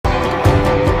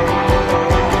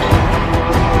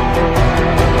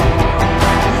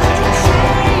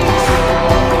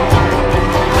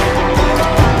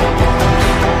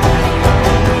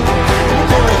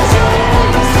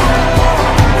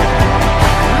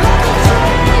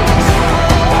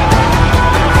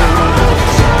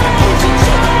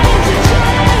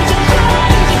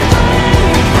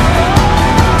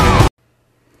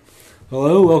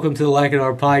welcome to the Like It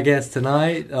Art podcast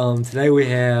tonight. Today we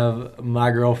have my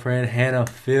girlfriend Hannah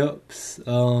Phipps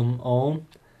on.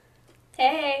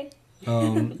 Hey.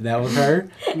 That was her.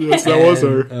 Yes, that was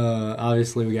her.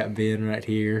 Obviously, we got Ben right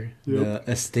here, the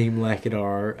esteemed Like It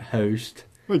Art host.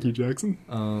 Thank you, Jackson.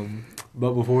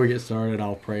 But before we get started,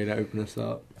 I'll pray to open us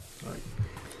up.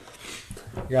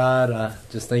 God,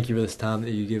 just thank you for this time that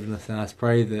you've given us, and I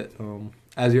pray that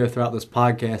as we go throughout this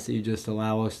podcast, that you just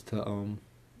allow us to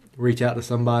reach out to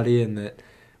somebody, and that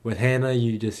with Hannah,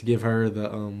 you just give her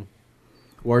the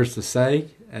words to say,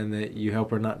 and that you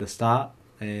help her not to stop.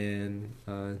 And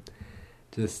I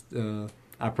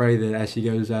pray that as she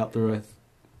goes out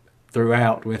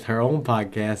throughout with her own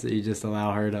podcast, that you just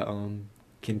allow her to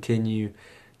continue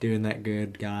doing that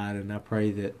good, God. And I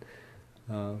pray that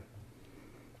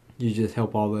you just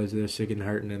help all those that are sick and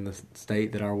hurting in the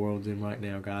state that our world's in right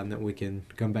now, God, and that we can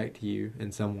come back to you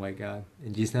in some way, God.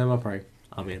 In Jesus' name I pray.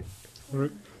 Amen. All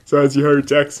right. So as you heard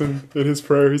Jackson in his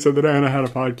prayer, he said that Hannah had a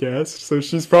podcast. So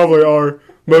she's probably our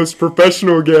most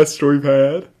professional guest we've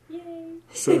had. Yay.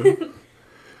 So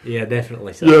Yeah,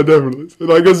 definitely so. yeah, definitely.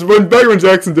 Like, 'cause back when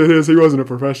Jackson did his, he wasn't a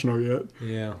professional yet.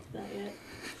 Yeah. Not yet.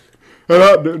 And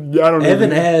I don't know.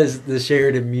 Evan has the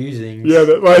Sheridan Musings. Yeah,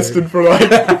 that lasted for like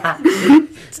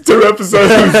 2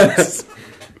 episodes.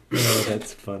 Oh,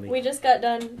 that's funny. We just got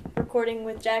done recording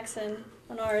with Jackson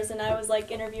on ours, and I was like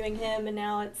interviewing him, and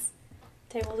now it's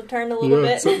tables have turned a little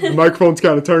bit. So the microphone's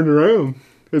kind of turned around.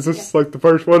 Is this like the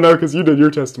first one? No, because you did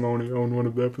your testimony on one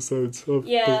of the episodes.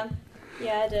 Yeah,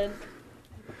 I did.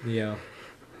 Yeah.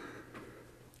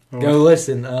 Oh. Go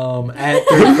listen. At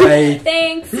Through Faith.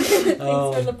 Thanks. Thanks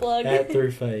for the plug. At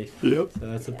Through Faith. Yep. So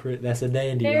that's a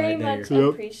dandy Very right there. much Yep.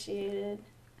 appreciated.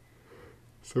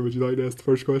 So would you like to ask the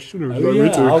first question, or would you Oh, like me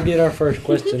yeah, to? I'll get our first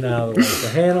question out of the way. So,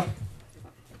 Hannah,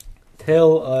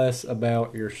 tell us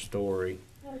about your story.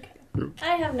 Okay.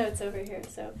 I have notes over here,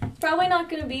 so it's probably not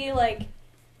going to be like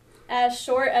as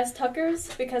short as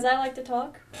Tucker's because I like to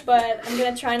talk, but I'm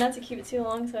going to try not to keep it too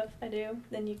long, so if I do,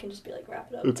 then you can just be like,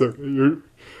 wrap it up. It's okay. And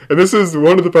this is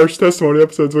one of the first testimony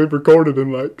episodes we've recorded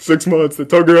in like 6 months that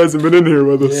Tucker hasn't been in here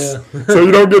with us. Yeah. So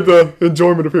you don't get the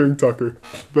enjoyment of hearing Tucker,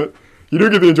 but you do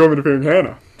get the enjoyment of hearing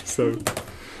Hannah. So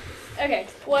Okay,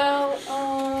 well,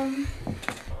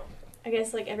 I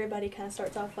guess like everybody kind of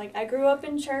starts off like I grew up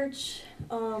in church.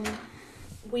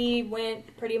 We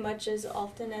went pretty much as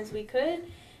often as we could,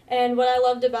 and what I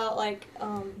loved about like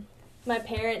my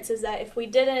parents is that if we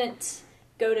didn't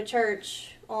go to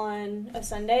church on a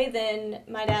Sunday, then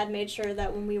my dad made sure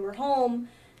that when we were home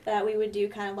that we would do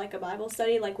kind of like a Bible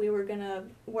study, like we were gonna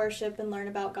worship and learn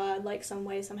about God like some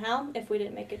way somehow if we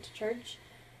didn't make it to church.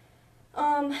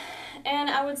 And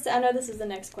I would say, I know this is the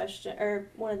next question, or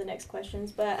one of the next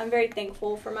questions, but I'm very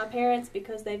thankful for my parents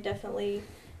because they've definitely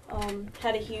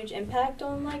had a huge impact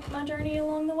on like my journey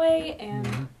along the way.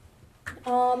 And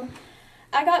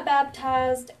I got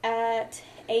baptized at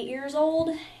 8 years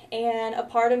old, and a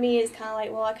part of me is kind of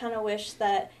like, well, I kind of wish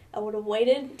that I would have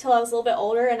waited until I was a little bit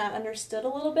older and I understood a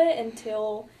little bit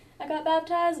until I got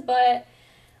baptized, but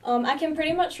I can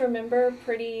pretty much remember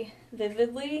pretty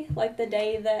vividly like the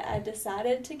day that I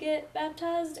decided to get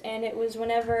baptized, and it was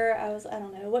whenever I was, I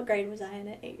don't know, what grade was I in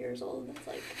at 8 years old? It's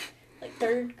like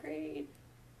 3rd grade?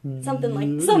 Something like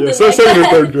yeah, second second or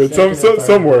that. third grade,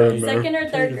 somewhere in there. Second or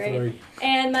third 2 to grade. 3.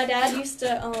 And my dad used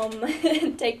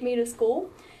to take me to school.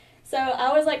 So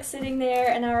I was like sitting there,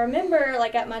 and I remember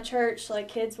like at my church, like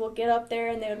kids will get up there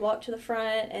and they would walk to the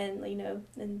front, and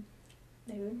and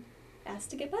they would ask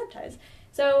to get baptized.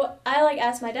 So I like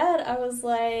asked my dad. I was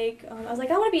like I want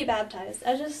to be baptized.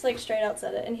 I just like straight out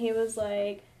said it, and he was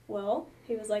like, well,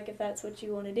 if that's what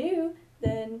you want to do,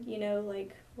 then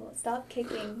well, stop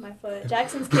kicking my foot.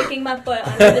 Jackson's kicking my foot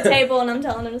under the table, and I'm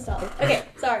telling him to stop. Okay,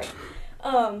 sorry.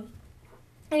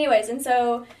 Anyways, and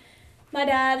so my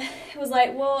dad was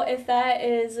like, well, if that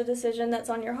is a decision that's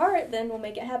on your heart, then we'll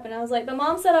make it happen. I was like, but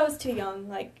Mom said I was too young.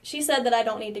 Like, she said that I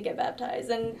don't need to get baptized,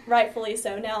 and rightfully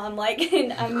so. Now I'm like,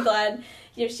 I'm glad,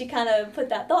 she kind of put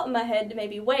that thought in my head to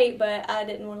maybe wait, but I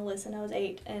didn't want to listen. I was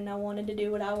 8, and I wanted to do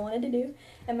what I wanted to do.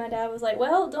 And my dad was like,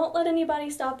 well, don't let anybody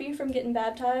stop you from getting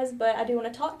baptized, but I do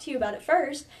want to talk to you about it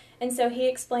first. And so he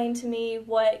explained to me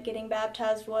what getting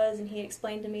baptized was, and he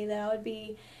explained to me that I would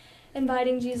be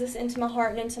inviting Jesus into my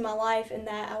heart and into my life, and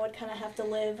that I would kind of have to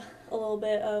live a little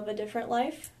bit of a different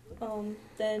life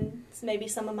than maybe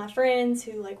some of my friends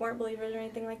who like weren't believers or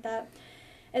anything like that.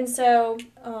 And so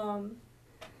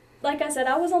like I said,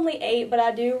 I was only 8, but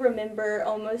I do remember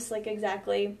almost like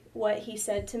exactly what he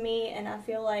said to me, and I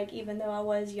feel like even though I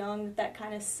was young, that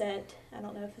kind of set, I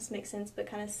don't know if this makes sense, but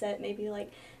kind of set maybe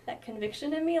like that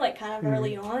conviction in me, like kind of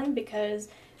early on, because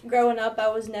growing up, I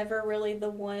was never really the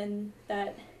one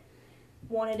that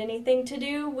wanted anything to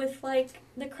do with, like,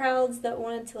 the crowds that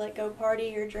wanted to, like, go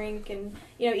party or drink. And,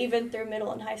 you know, even through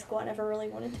middle and high school, I never really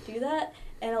wanted to do that.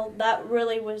 And that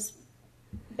really was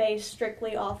based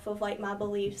strictly off of, like, my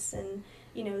beliefs and,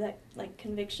 you know, that, like,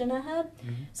 conviction I had.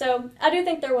 Mm-hmm. So I do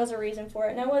think there was a reason for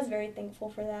it, and I was very thankful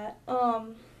for that.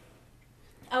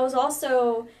 I was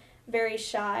also very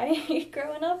shy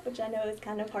growing up, which I know is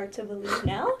kind of hard to believe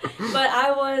now, but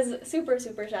I was super,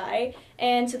 super shy,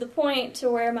 and to the point to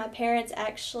where my parents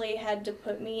actually had to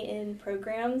put me in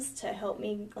programs to help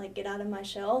me, like, get out of my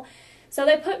shell. So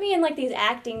they put me in, like, these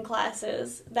acting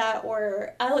classes that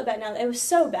were, I look back now, it was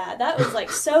so bad. That was, like,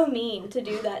 so mean to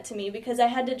do that to me, because I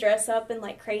had to dress up in,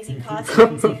 like, crazy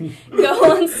costumes and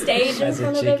go on stage in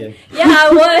front of them. Yeah,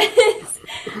 I was.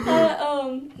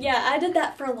 Yeah, I did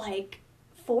that for, like,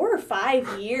 4 or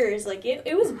 5 years. Like,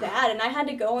 it was bad, and I had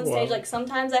to go on stage. Like,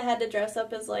 sometimes I had to dress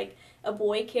up as, like, a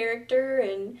boy character,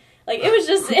 and, like, it was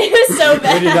so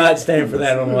bad. We did not stand for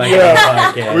that on the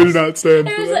podcast. We did not stand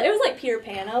for that. It was like Peter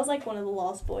Pan. I was, like, one of the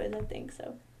lost boys, I think,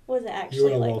 so wasn't actually, you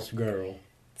were a like, lost girl.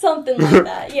 something like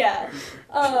that, yeah.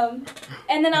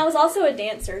 And then I was also a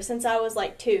dancer since I was,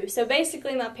 like, 2. So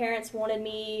basically my parents wanted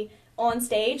me on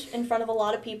stage in front of a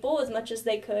lot of people as much as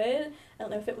they could. I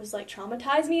don't know if it was, like,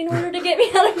 traumatize me in order to get me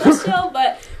out of my shell,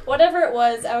 but whatever it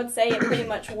was, I would say it pretty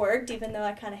much worked, even though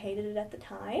I kind of hated it at the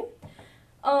time.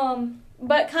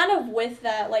 But kind of with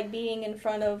that, like, being in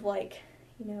front of, like,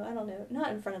 you know, I don't know, not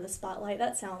in front of the spotlight.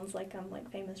 That sounds like I'm, like,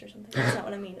 famous or something. That's not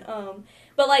what I mean.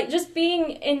 But, like, just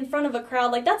being in front of a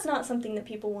crowd, like, that's not something that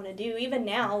people want to do. Even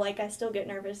now, like, I still get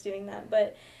nervous doing that.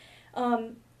 But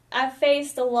I've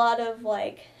faced a lot of,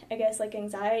 like, I guess, like,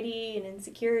 anxiety and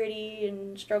insecurity,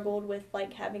 and struggled with,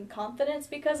 like, having confidence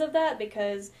because of that,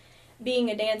 because being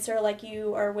a dancer, like,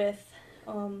 you are with,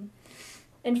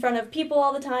 in front of people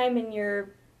all the time, and you're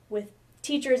with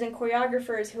teachers and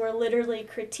choreographers who are literally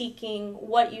critiquing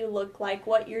what you look like,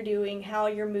 what you're doing, how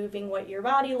you're moving, what your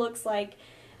body looks like,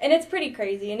 and it's pretty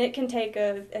crazy, and it can take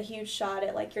a huge shot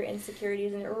at, like, your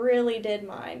insecurities, and it really did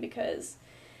mine, because,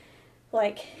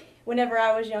 like, whenever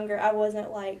I was younger, I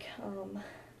wasn't, like,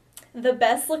 the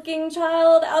best looking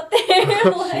child out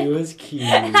there. Like, she was cute.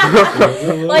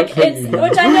 Like, it's,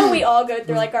 which I know we all go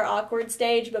through, like, our awkward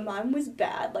stage, but mine was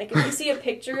bad. Like, if you see a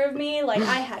picture of me, like,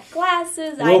 I had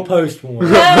glasses. We'll post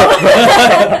one.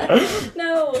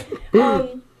 No.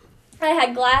 I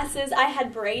had glasses, I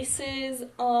had braces,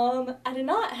 I did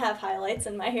not have highlights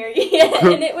in my hair yet,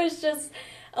 and it was just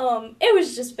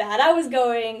bad. I was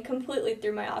going completely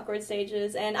through my awkward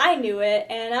stages, and I knew it,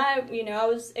 and I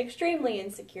was extremely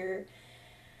insecure.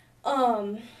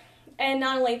 And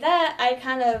not only that, I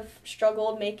kind of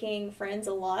struggled making friends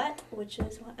a lot, which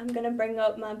is why I'm going to bring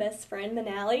up my best friend,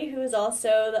 Manali, who is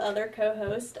also the other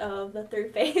co-host of the Through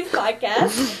Faith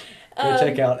podcast. Go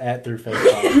check out at Through Faith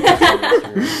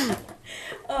podcast.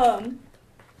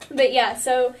 But yeah,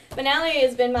 so Manali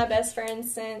has been my best friend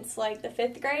since, like, the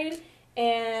 5th grade.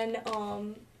 And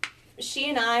she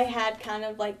and I had kind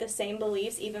of, like, the same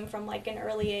beliefs even from, like, an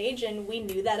early age, and we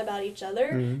knew that about each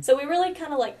other. Mm-hmm. So we really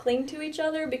kind of, like, cling to each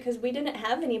other because we didn't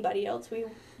have anybody else.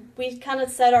 We kind of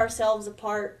set ourselves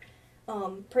apart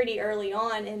pretty early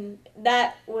on, and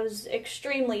that was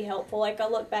extremely helpful. Like, I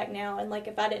look back now, and, like,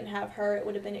 if I didn't have her, it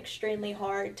would have been extremely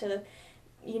hard to,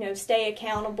 you know, stay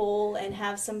accountable and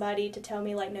have somebody to tell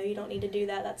me, like, no, you don't need to do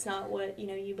that. That's not what, you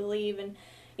know, you believe. And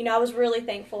you know, I was really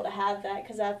thankful to have that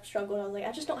because I've struggled. I was like,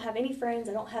 I just don't have any friends.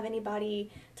 I don't have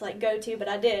anybody to, like, go to, but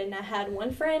I did. And I had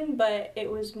one friend, but it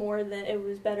was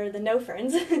better than no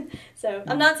friends. So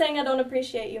I'm not saying I don't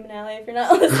appreciate you, Manali, if you're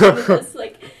not listening to this.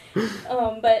 Like,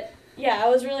 but yeah, I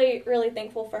was really, really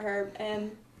thankful for her.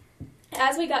 And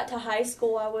as we got to high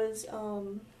school, I was,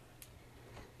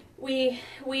 we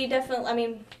definitely, I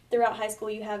mean, throughout high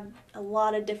school, you have a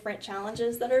lot of different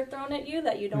challenges that are thrown at you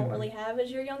that you don't really have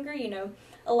as you're younger. You know,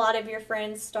 a lot of your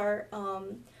friends start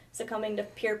succumbing to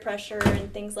peer pressure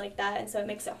and things like that, and so it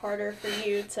makes it harder for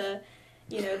you to,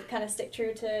 you know, kind of stick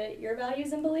true to your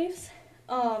values and beliefs.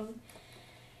 And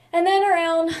then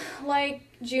around, like,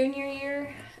 junior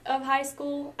year of high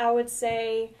school, I would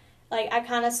say, like, I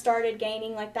kind of started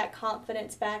gaining, like, that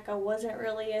confidence back. I wasn't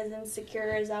really as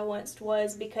insecure as I once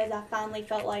was because I finally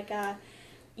felt like I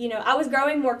was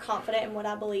growing more confident in what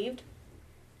I believed.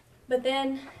 But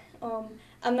then,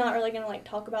 I'm not really going to, like,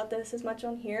 talk about this as much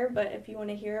on here, but if you want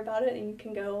to hear about it, then you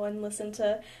can go and listen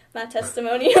to my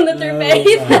testimony on the Through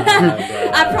Faith.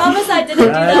 I promise I didn't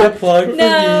do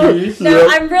that. No,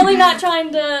 I'm really not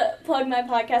trying to plug my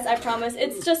podcast, I promise.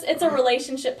 It's a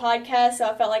relationship podcast, so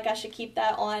I felt like I should keep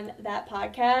that on that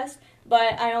podcast.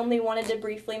 but I only wanted to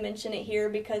briefly mention it here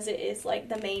because it is like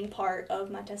the main part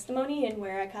of my testimony and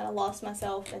where I kind of lost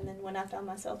myself and then when I found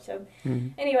myself. So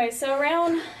anyway, so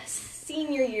around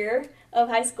senior year of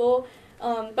high school,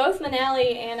 both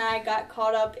Manali and I got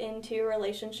caught up into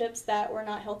relationships that were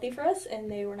not healthy for us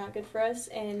and they were not good for us.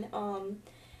 And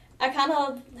I kind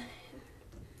of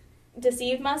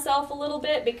deceived myself a little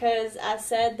bit because I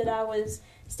said that I was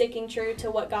sticking true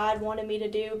to what God wanted me to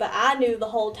do, but I knew the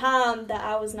whole time that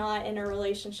I was not in a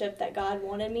relationship that God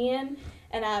wanted me in.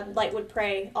 And I would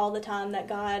pray all the time that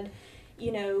God,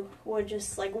 would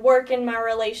just work in my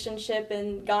relationship,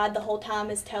 and God the whole time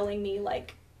is telling me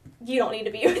you don't need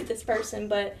to be with this person,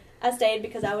 but I stayed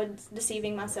because I was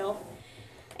deceiving myself.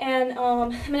 And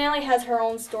Manali has her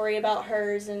own story about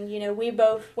hers, and we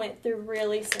both went through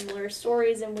really similar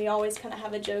stories, and we always kind of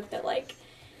have a joke that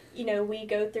we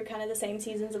go through kind of the same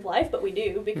seasons of life, but we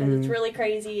do because it's really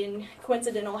crazy and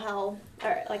coincidental how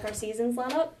our seasons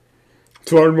line up.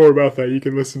 To learn more about that, you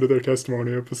can listen to their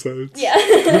testimony episodes. Yeah.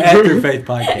 After Faith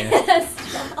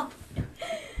podcast.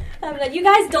 You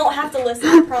guys don't have to listen,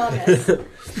 I promise.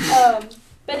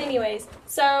 But anyways,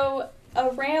 so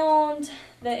around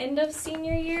the end of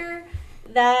senior year,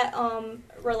 that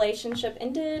relationship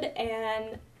ended,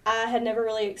 and I had never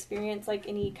really experienced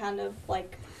any kind of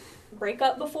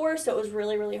breakup before, so it was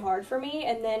really, really hard for me.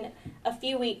 And then a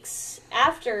few weeks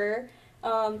after,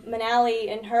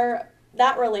 Manali and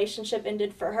that relationship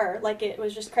ended for her. It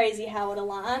was just crazy how it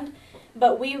aligned.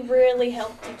 But we really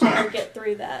helped each other get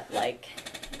through that.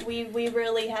 We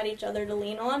really had each other to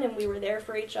lean on, and we were there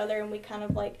for each other, and we kind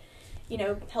of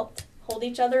helped hold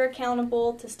each other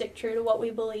accountable to stick true to what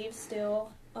we believe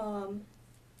still.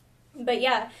 But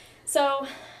yeah, so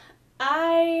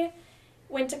I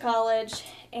went to college,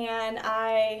 and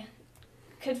I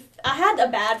had a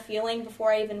bad feeling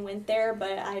before I even went there,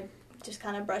 but I just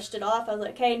kind of brushed it off. I was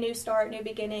like, hey, new start, new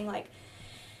beginning,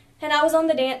 and I was on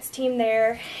the dance team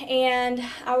there, and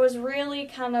I was really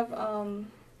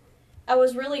I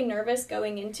was really nervous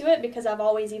going into it because I've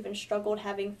always even struggled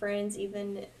having friends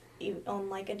even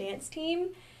on a dance team.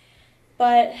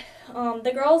 But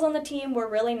the girls on the team were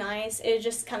really nice. It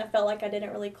just kind of felt like I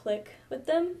didn't really click with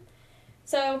them.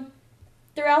 So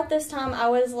throughout this time, I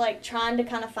was trying to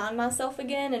kind of find myself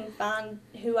again and find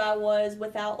who I was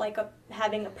without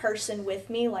having a person with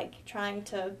me, trying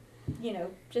to,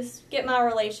 just get my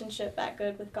relationship back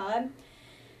good with God.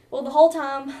 Well, the whole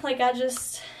time,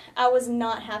 I was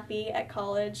not happy at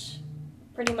college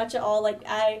pretty much at all.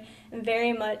 I am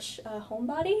very much a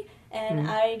homebody, and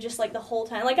I just, the whole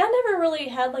time, I never really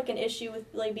had, an issue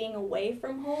with, being away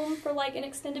from home for, an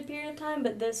extended period of time,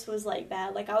 but this was,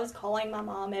 bad. I was calling my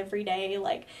mom every day,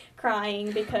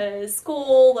 crying because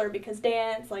school or because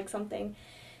dance, something.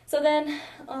 So then,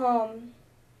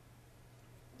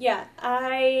 yeah,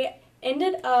 I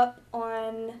ended up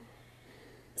on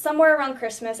somewhere around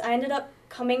Christmas. I ended up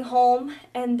coming home,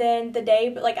 and then the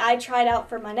day, I tried out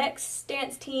for my next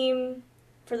dance team,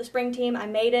 for the spring team. I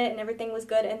made it, and everything was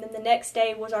good, and then the next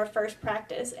day was our first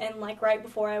practice, and right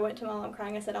before I went to my mom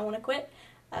crying, I said, I want to quit.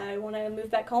 I want to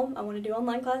move back home. I want to do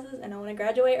online classes, and I want to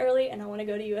graduate early, and I want to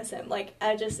go to USM.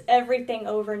 Everything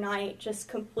overnight just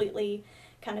completely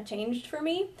kind of changed for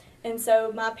me. And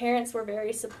so my parents were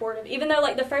very supportive. Even though,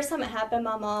 the first time it happened,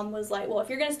 my mom was like, well, if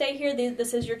you're going to stay here,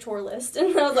 this is your chore list.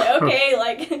 And I was like,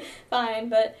 okay, fine.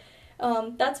 But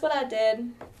that's what I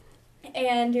did.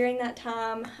 And during that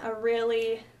time, I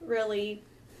really, really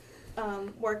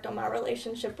worked on my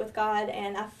relationship with God.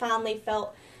 And I finally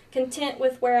felt content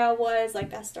with where I was.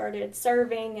 I started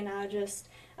serving, and I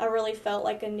really felt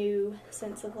a new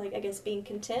sense of, being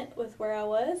content with where I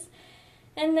was.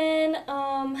 And then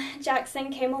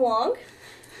Jackson came along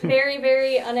very,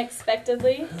 very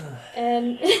unexpectedly.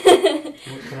 And what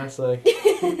can I say?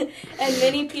 And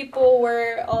many people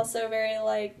were also very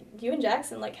you and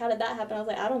Jackson, how did that happen? I was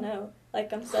like, I don't know.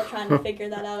 I'm still trying to figure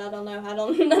that out. I don't know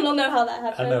how that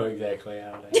happened. I know exactly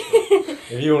how it happened.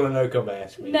 If you want to know, come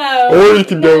ask me. No. Or you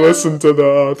can go listen to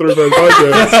the Through Faith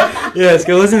podcast. Yes,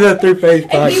 go listen to that Through Faith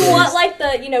podcast. If you want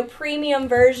the premium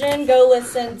version, go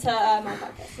listen to my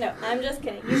podcast. No, I'm just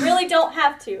kidding. You really don't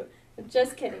have to. I'm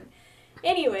just kidding.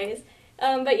 Anyways,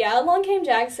 but yeah, along came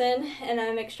Jackson, and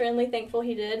I'm extremely thankful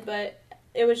he did, but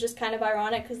it was just kind of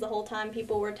ironic because the whole time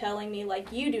people were telling me,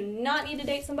 you do not need to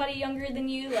date somebody younger than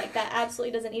you, that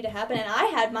absolutely doesn't need to happen, and I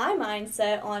had my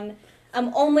mindset on,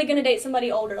 I'm only going to date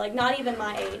somebody older, not even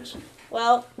my age.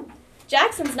 Well,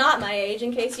 Jackson's not my age,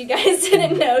 in case you guys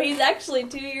didn't know. He's actually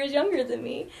 2 years younger than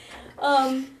me.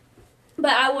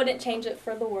 But I wouldn't change it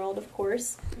for the world, of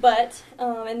course. But,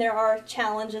 and there are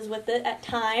challenges with it at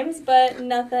times, but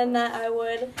nothing that I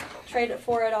would trade it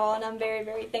for at all. And I'm very,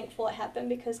 very thankful it happened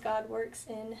because God works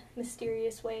in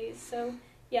mysterious ways. So,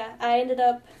 yeah, I ended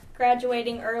up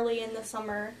graduating early in the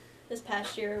summer this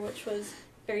past year, which was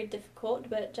very difficult,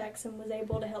 but Jackson was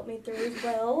able to help me through as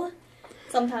well.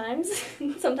 Sometimes.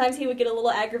 Sometimes he would get a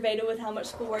little aggravated with how much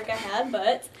schoolwork I had,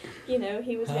 but, you know,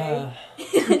 he was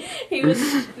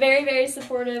very, very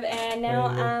supportive, and now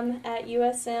I'm at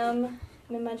USM.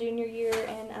 I'm in my junior year,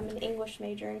 and I'm an English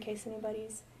major, in case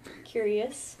anybody's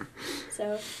curious.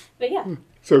 So, but yeah.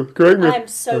 So, correct me. I'm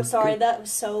so sorry. That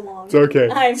was so long. It's okay.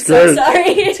 I'm It's so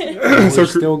great. sorry. We're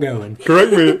still going.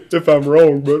 Correct me if I'm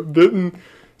wrong, but didn't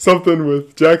something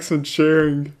with Jackson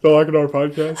sharing the Like It Our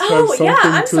podcast have Oh, something yeah,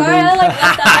 I'm to sorry, do? I left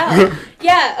that out.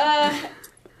 Yeah,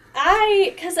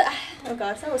 oh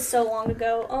gosh, that was so long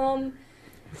ago.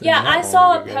 Yeah, I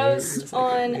saw a post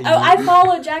on, I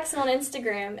followed Jackson on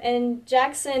Instagram, and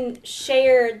Jackson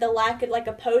shared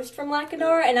a post from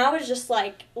Lackadar, and I was just,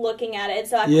 like, looking at it,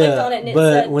 so I clicked on it, and it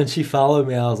but said, when she followed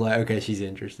me, I was like, okay, she's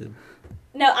interested.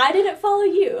 no, I didn't follow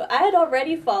you. I had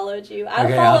already followed you. I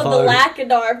Okay, followed the I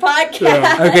Lackadar podcast.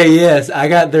 Yeah. Okay, yes, I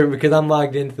got there because I'm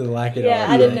logged into the Lackadar. Yeah,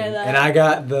 I didn't know that. And I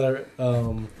got the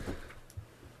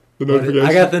notification.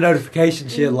 I got the notification.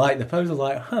 She had liked the post. I was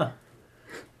like, huh.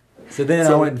 So then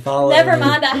I went and followed. Never her.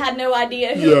 mind, I had no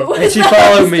idea who Yeah. it was. And she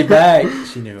followed me back.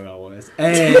 She knew who I was.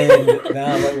 And then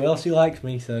I was like, well, she likes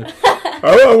me, so.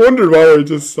 I wondered why we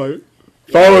just, like,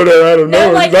 followed her out of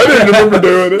nowhere. like- 'Cause I didn't remember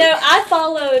doing it. No, I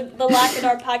followed the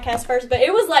Lackadar podcast first, but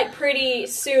it was like pretty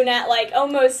soon at like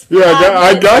almost. Yeah,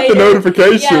 I 5 got minutes the later.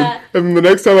 notification, Yeah. and the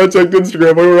next time I checked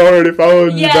Instagram, we were already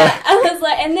following you Yeah, back. I was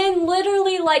like, and then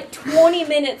literally like 20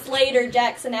 minutes later,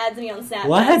 Jackson adds me on Snapchat.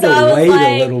 Well, I had so to I was wait like,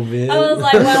 a little bit. I was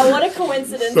like, wow, what a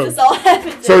coincidence! So- this all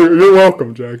happened. So you're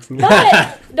welcome, Jackson.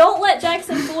 But don't let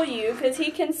Jackson fool you, because he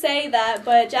can say that.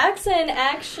 But Jackson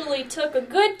actually took a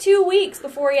good 2 weeks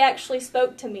before he actually spoke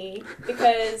to me,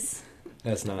 because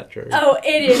That's not true. oh,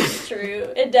 it is true.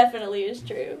 It definitely is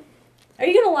true. Are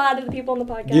you gonna lie to the people on the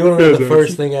podcast? You want to know the Yeah,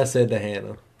 first thing I said to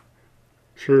Hannah?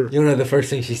 Sure. You want to know the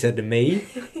first thing she said to me?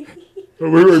 We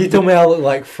were, She told me I looked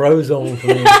like Frozone from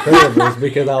The Incredibles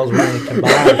because I was wearing a He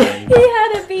toboggan.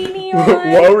 had a beanie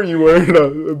on. why were you wearing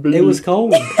a beanie? It was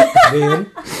cold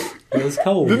then. It was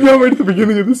cold. Didn't y'all wait at the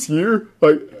beginning of this year?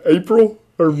 Like April?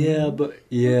 Or Yeah, but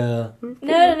yeah.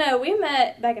 No. We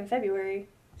met back in February.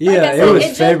 Yeah, Like I it said, was it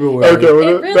just- February. Okay, well,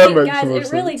 It that really, makes guys, more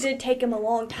it really sense. did take him a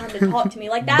long time to talk to me.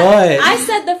 Like that, But- I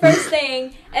said the first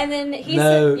thing, and then he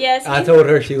No, said, yes. I he- told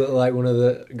her she looked like one of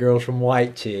the girls from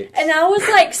White Chicks. And I was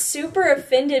like super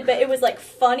offended, but it was like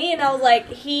funny, and I was like,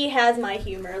 he has my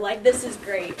humor. Like, this is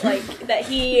great. Like, that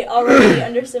he already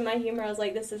understood my humor. I was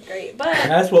like, this is great. But,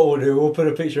 That's what we'll do. We'll put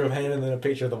a picture of Hannah and then a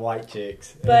picture of the White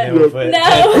Chicks. And But- then we'll put-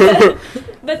 no.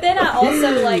 But then I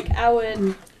also, like, I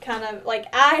would kind of, like,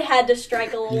 I had to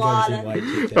strike a You've never lot seen of. White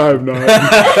Chicks. I have not.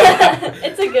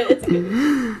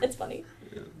 It's funny.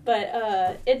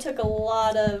 But it took a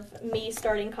lot of me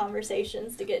starting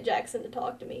conversations to get Jackson to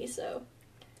talk to me, so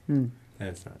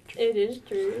That's not true. it is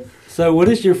true. So, what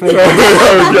is your favorite?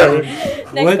 Okay.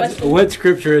 Next question. What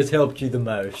scripture has helped you the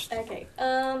most? Okay.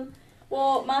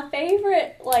 Well, my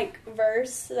favorite like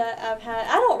verse that I've had,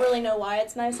 I don't really know why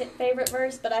it's my favorite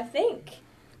verse, but I think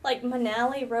like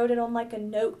Manali wrote it on like a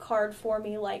note card for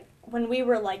me like when we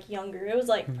were like younger. It was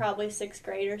like probably 6th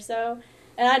grade or so.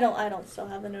 And I don't still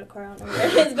have the note card. I don't know where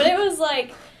it is, but it was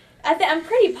like I'm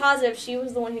pretty positive she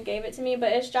was the one who gave it to me,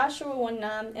 but it's Joshua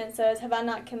 1:9 and says, "Have I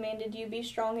not commanded you, be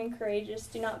strong and courageous,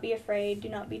 do not be afraid, do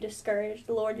not be discouraged,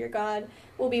 the Lord your God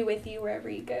will be with you wherever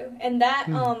you go." And that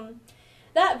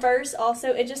that verse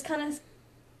also, it just kind of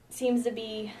seems to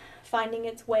be finding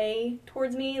its way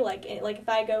towards me, like if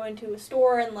I go into a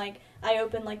store and like I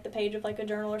open like the page of like a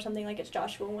journal or something, like it's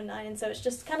Joshua 1:9, and so it's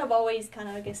just kind of always kind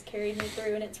of I guess carried me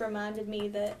through, and it's reminded me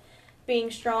that being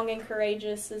strong and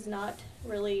courageous is not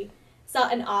really, it's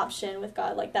not an option with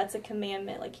God, like that's a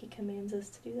commandment, like he commands us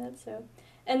to do that. So,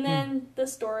 and then the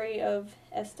story of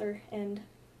Esther, and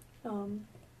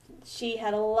she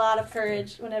had a lot of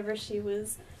courage whenever she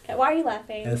was, why are you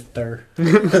laughing? Esther. I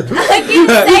can't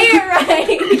say it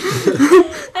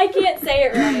right. I can't say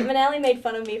it right. Manali made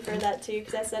fun of me for that too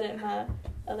because I said it in my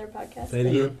other podcast. Say it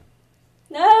again.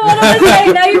 No, I don't want to say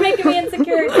it. Now you're making me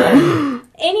insecure.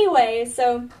 Anyway,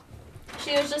 so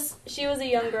she was a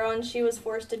young girl and she was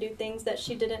forced to do things that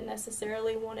she didn't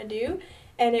necessarily want to do.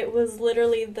 And it was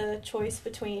literally the choice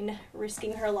between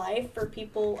risking her life for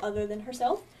people other than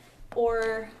herself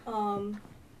or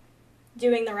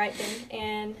doing the right thing.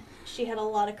 And she had a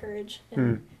lot of courage.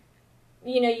 And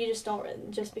you just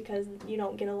don't, just because you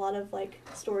don't get a lot of, like,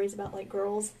 stories about, like,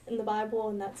 girls in the Bible,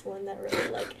 and that's one that really,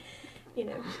 like, I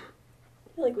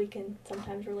feel like we can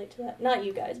sometimes relate to that. Not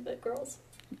you guys, but girls,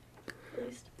 at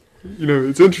least.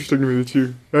 It's interesting to me that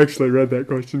you actually read that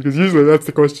question, because usually that's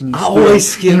the question you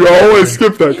skip. You always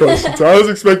skip that question, so I was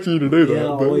expecting you to do that,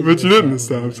 Yeah, but you didn't this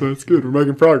time, so that's good. We're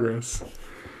making progress.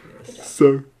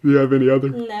 So, do you have any other?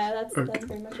 No, that's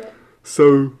pretty much it.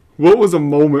 So, what was a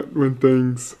moment when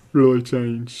things really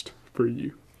changed for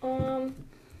you?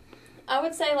 I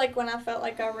would say, like, when I felt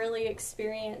like I really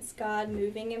experienced God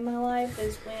moving in my life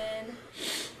is when,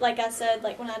 like I said,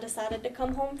 like, when I decided to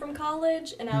come home from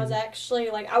college, and I was actually,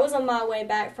 like, I was on my way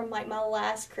back from, like, my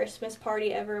last Christmas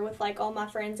party ever with, like, all my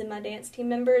friends and my dance team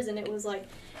members, and it was on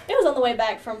the way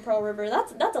back from Pearl River.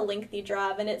 That's a lengthy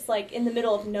drive, and it's, like, in the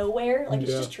middle of nowhere. Like,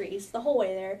 it's just trees the whole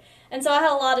way there. And so I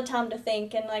had a lot of time to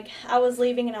think, and, like, I was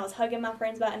leaving, and I was hugging my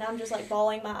friends back, and I'm just, like,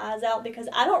 bawling my eyes out because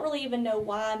I don't really even know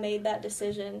why I made that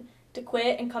decision to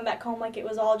quit and come back home. Like, it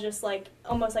was all just, like,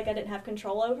 almost like I didn't have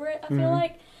control over it, I feel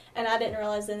like. And I didn't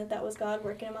realize then that was God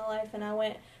working in my life, and I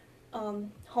went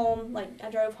home, like, I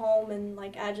drove home, and,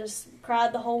 like, I just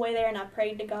cried the whole way there, and I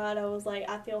prayed to God. I was like,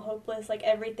 I feel hopeless, like,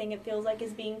 everything it feels like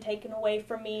is being taken away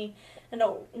from me. I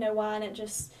don't know why, and it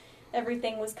just,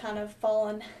 everything was kind of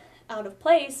falling out of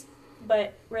place,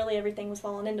 but really everything was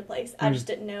falling into place. I just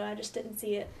didn't know, I just didn't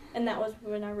see it, and that was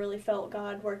when I really felt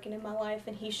God working in my life,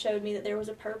 and He showed me that there was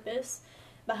a purpose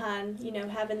behind,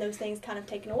 having those things kind of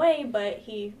taken away, but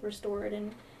He restored,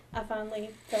 and I finally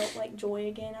felt like joy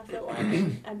again. I felt like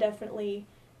I definitely,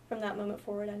 from that moment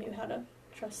forward, I knew how to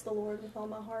trust the Lord with all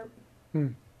my heart.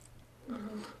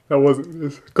 That wasn't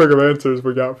as quick of answers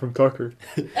we got from Tucker.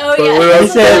 Oh, So yeah. he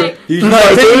said, Use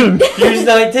 19. Use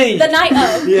 19. The night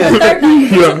of. Yeah. The third night.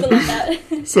 Something like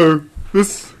that. So,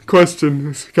 this question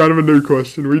is kind of a new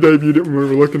question. We debuted it when we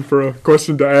were looking for a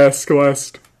question to ask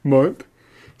last month.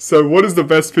 So, what is the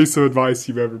best piece of advice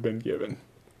you've ever been given?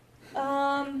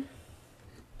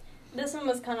 This one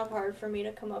was kind of hard for me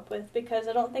to come up with because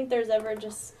I don't think there's ever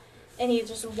any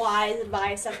wise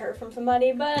advice I've heard from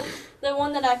somebody, but the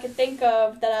one that I could think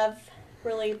of that I've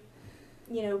really,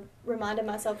 reminded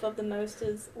myself of the most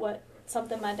is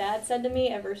something my dad said to me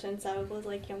ever since I was,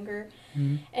 like, younger.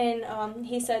 And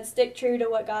he said, stick true to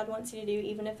what God wants you to do,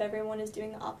 even if everyone is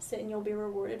doing the opposite, and you'll be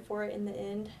rewarded for it in the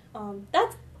end.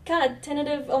 That's kind of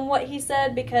tentative on what he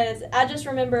said, because I just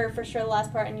remember for sure the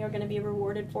last part, and you're going to be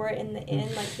rewarded for it in the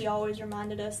end. Like, he always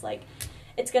reminded us, like,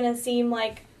 it's going to seem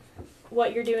like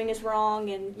what you're doing is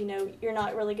wrong, and, you're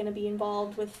not really going to be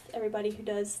involved with everybody who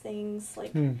does things,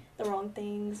 like, the wrong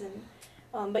things, and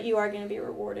but you are going to be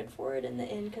rewarded for it in the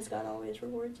end, because God always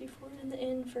rewards you for it in the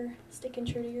end for sticking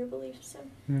true to your beliefs. So,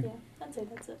 yeah, I'd say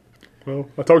that's it. Well,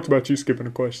 I talked about you skipping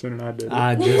a question, and I did.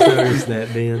 I just noticed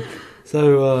that, Ben.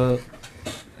 So,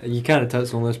 you kind of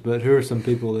touched on this, but who are some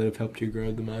people that have helped you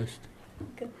grow the most?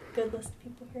 Good list of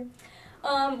people here.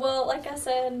 Well, like I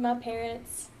said, my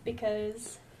parents,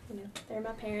 because, they're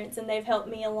my parents, and they've helped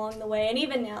me along the way. And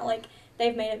even now, like,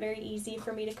 they've made it very easy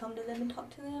for me to come to them and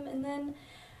talk to them. And then,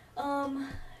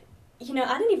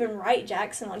 I didn't even write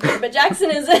Jackson on here, but Jackson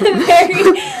is a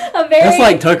very... That's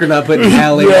like Tucker not putting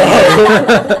Hallie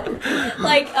on.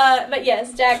 But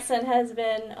yes, Jackson has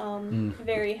been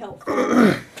very helpful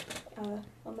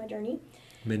on my journey.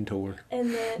 Mentor.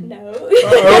 And then, no.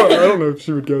 I don't know if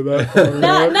she would go that far.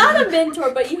 Not a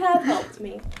mentor, but you have helped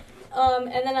me. And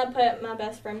then I put my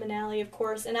best friend Manali, of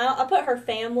course, and I put her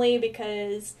family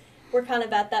because we're kind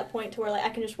of at that point to where, like, I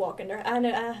can just walk into her.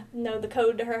 I know the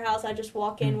code to her house. I just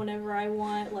walk in whenever I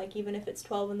want, like, even if it's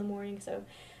 12 in the morning. So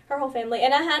her whole family.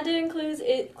 And I had to include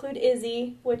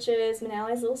Izzy, which is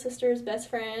Manali's little sister's best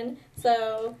friend.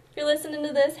 So if you're listening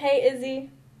to this, hey, Izzy.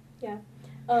 Yeah.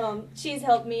 She's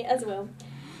helped me as well.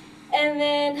 And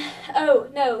then, oh,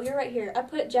 no, you're right here. I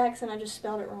put Jackson. I just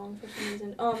spelled it wrong for some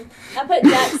reason. I put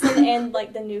Jackson and,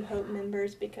 like, the New Hope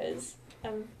members because,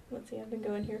 I've been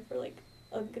going here for, like,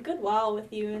 a good while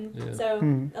with you. And so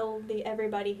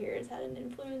everybody here has had an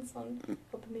influence on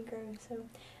helping me grow. So,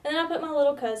 and then I put my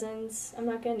little cousins. I'm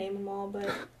not going to name them all, but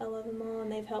I love them all.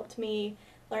 And they've helped me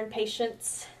learn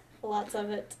patience, lots of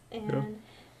it.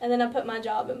 And then I put my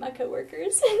job and my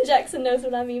coworkers. Jackson knows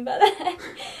what I mean by that.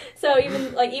 So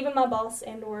even my boss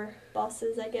and or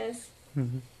bosses, I guess.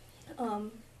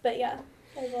 But yeah,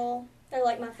 they're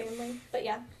like my family. But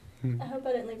yeah, I hope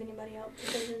I didn't leave anybody out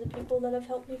because those are the people that have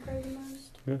helped me grow the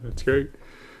most. Yeah, that's great.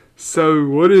 So,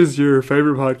 what is your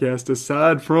favorite podcast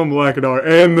aside from Lackadar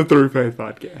and the Through Faith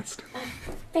podcast?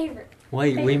 Favorite.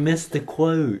 Wait, we missed the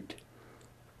quote.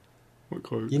 What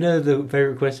quote? You know the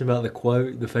favorite question about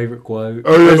the favorite quote?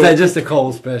 Oh, yeah. Or is that just a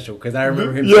Cole special? Because I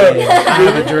remember him Yeah. saying, I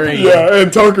have a dream. Yeah,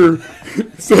 and Tucker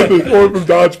said the quote from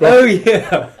Dodgeball. Oh,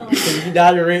 yeah. If you can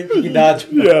dodge a wrench, you can dodge.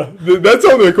 Yeah, that's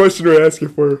only a question we're asking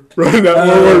for right now.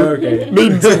 Oh, We're okay.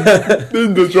 needing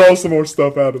to draw some more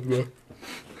stuff out of the...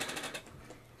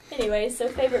 Anyway, so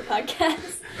favorite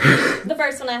podcast. The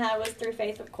first one I had was Through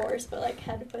Faith, of course, but like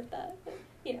had to put that. But,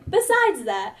 besides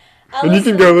that, And you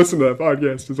can go listen to that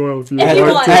podcast as well if you If you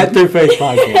like want. to. At Through Faith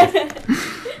Podcast.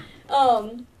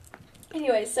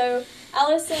 Anyway, so I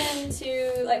listen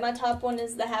to, like, my top one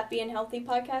is the Happy and Healthy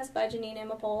podcast by Janine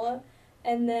Amapola.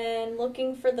 And then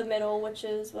Looking for the Middle, which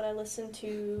is what I listened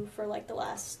to for, like, the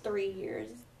last 3 years.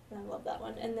 And I love that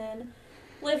one. And then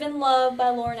Live in Love by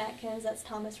Lauren Atkins. That's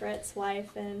Thomas Rhett's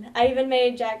wife. And I even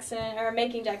making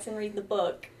Jackson read the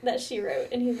book that she wrote.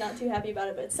 And he's not too happy about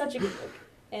it, but it's such a good book.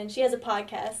 And she has a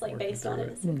podcast, like, based on it.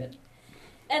 It's so good.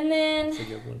 And then That's a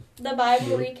good one. the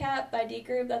Bible Recap by D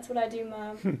Group. That's what I do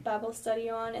my Bible study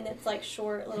on. And it's, like,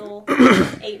 short little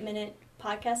 8-minute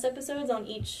podcast episodes on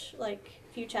each, like,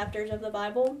 few chapters of the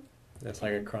Bible. That's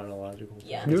like a chronological.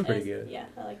 Yeah. It's and pretty good. Yeah,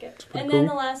 I like it. pretty And then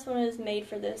cool. the last one is Made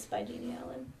for This by Jeannie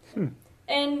Allen.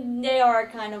 And they are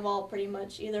kind of all pretty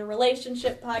much either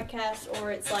relationship podcasts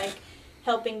or it's like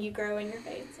helping you grow in your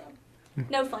faith. So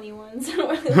no funny ones. I don't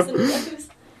really listen to those.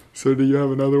 So do you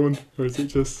have another one? Or is it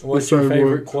just What's the your same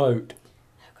favorite one? quote?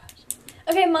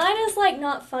 Okay, mine is like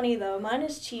not funny though. Mine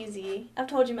is cheesy. I've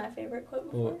told you my favorite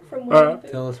quote before What? from Winnie the Pooh.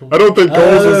 Tell us one. I don't think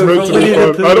Cole's was Oh, meant to from be Winnie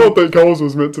the funny. I Pooh. don't think Cole's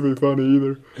was meant to be funny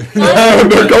either. Mine- No,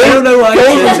 I don't know why Cole's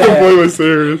you was said that. completely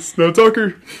serious. No,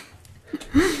 Tucker.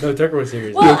 No, Tucker was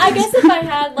serious. Well, I guess if I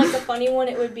had like a funny one,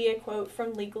 it would be a quote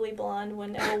from Legally Blonde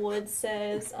when Elle Woods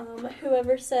says,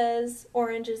 "Whoever says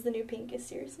orange is the new pink is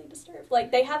seriously disturbed."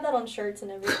 Like they have that on shirts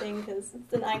and everything because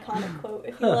it's an iconic quote.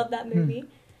 If you love that movie,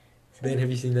 so. Ben, have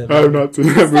you seen that? I have not seen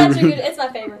that It's such a movie. good. It's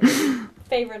my favorite movie.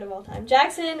 Favorite of all time.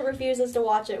 Jackson refuses to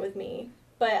watch it with me,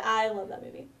 but I love that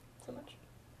movie so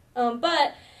much.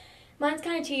 But mine's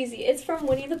kind of cheesy. It's from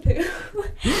Winnie the Pooh,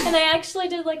 and I actually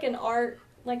did like an art.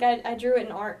 Like I drew it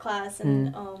in art class, and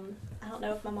I don't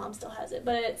know if my mom still has it,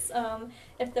 but it's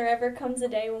if there ever comes a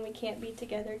day when we can't be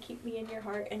together, keep me in your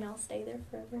heart, and I'll stay there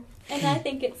forever. And I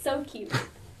think it's so cute.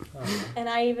 Oh. And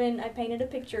I painted a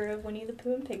picture of Winnie the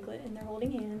Pooh and Piglet, and they're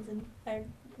holding hands, and I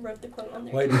wrote the quote on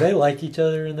there. Wait, do they like each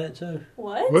other in that show?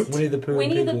 What? What? Winnie the Pooh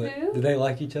Winnie and the Piglet. Pooh? Do they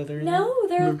like each other? In No,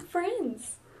 they're No.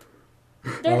 friends.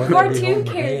 Why They're would they be cartoon holding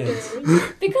hands?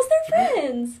 characters. Because they're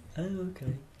friends. that? Oh,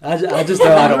 okay. I just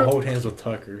know I don't hold hands with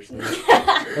Tucker. So.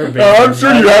 Or Ben. I'm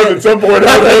sure you have at some point.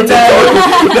 Held hands with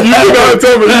Tucker. You cannot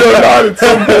tell me you have not at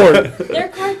some point. They're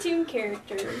cartoon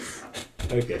characters.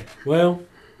 Okay. Well,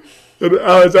 And,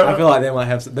 I feel like they might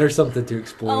have. There's something to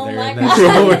explore Oh there my in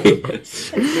that story.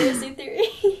 Conspiracy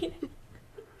theory.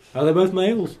 Are they both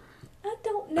males? I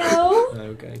don't know.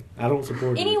 Okay. I don't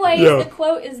support it. Anyways, Yeah. the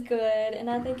quote is good, and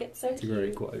I think it's so It's a great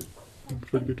cute. quote.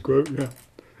 Pretty good quote, yeah.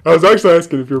 I was actually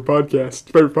asking if your favorite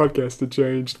podcast had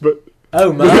changed, but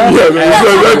Oh, mine? Yeah,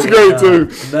 that's great, too.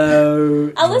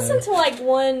 No. I listened to like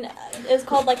one. It's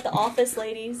called like The Office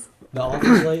Ladies. The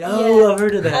Office Lady? Oh, Yeah. I've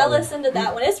heard of that. I one. listened to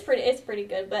that one. It's pretty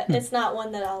good, but it's not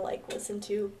one that I'll like listen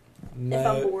to if I'm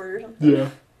No. bored or something. yeah,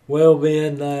 Well,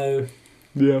 Ben, no.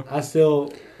 yeah. I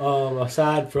still,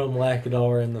 aside from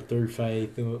Lackadar and the Through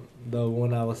Faith, the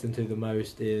one I listen to the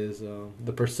most is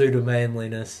The Pursuit of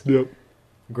Manliness. Yep.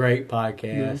 Great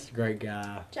podcast, great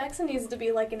guy. Jackson needs to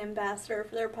be like an ambassador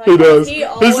for their podcast. He does. He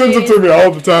He sends it to me all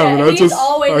the time, Yeah, and I he's just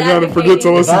always I kind of forget to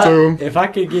advocating. listen to him. If I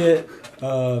could get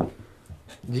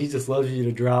Jesus Loves You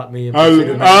to drop me in I Pursuit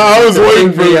of was Manliness, waiting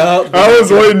pick me up, for I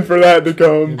was waiting for that to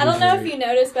come. I don't know if you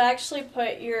noticed, but I actually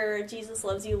put your Jesus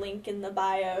Loves You link in the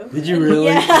bio. Did you really?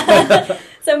 Yeah.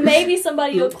 So maybe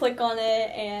somebody will click on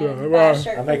it and Yeah, buy well, a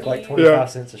shirt I make from like you. 25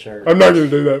 cents a shirt. I'm not going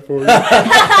to do that for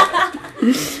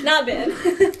you. Not Ben.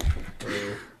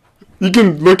 You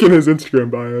can look in his Instagram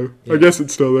bio. Yeah. I guess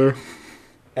it's still there.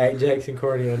 At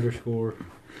 @JacksonCarney_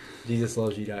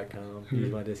 JesusLovesYou.com.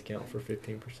 Use my discount for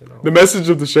 15% off. The message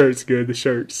of the shirt's good. The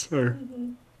shirts are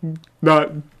Mhm.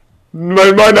 not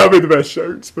might not be the best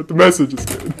shirts, but the message is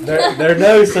good. They're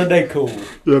no Sunday cool.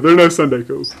 Yeah, they're no Sunday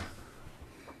cool.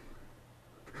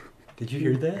 Did you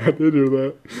hear I that? did hear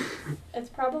that. It's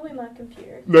probably my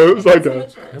computer. No, it was like So a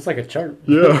much It's like a chirp.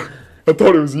 yeah. I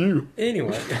thought it was you.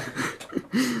 Anyway.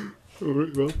 All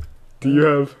right, well, do you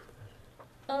have?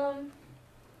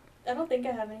 I don't think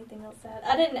I have anything else to add.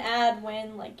 I didn't add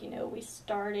when, like, we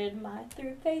started my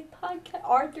Through Faith podcast,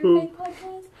 our Through Faith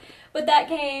podcast, but that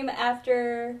came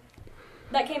after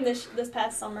that came this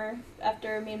past summer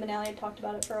after me and Manali had talked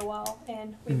about it for a while,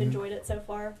 and we've enjoyed it so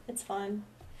far. It's fun.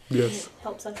 Yes. And it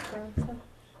helps us grow. So.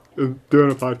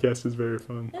 Doing a podcast is very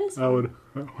fun. It is fun. I would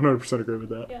 100% agree with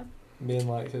that. Yeah. Ben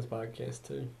likes his podcast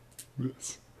too.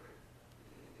 Yes.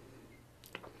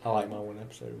 I like my one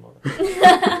episode a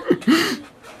month.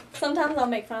 Sometimes I'll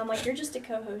make fun. I'm like, you're just a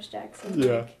co-host, Jackson.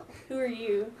 Yeah. Like, who are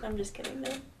you? I'm just kidding,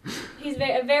 though. He's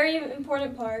a very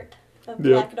important part of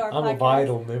Yeah. Lack Adar I'm podcast. a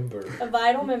vital member. A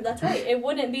vital member. That's right. It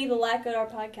wouldn't be the Lack Adar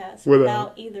podcast Without.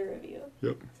 without either of you.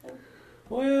 Yep. So,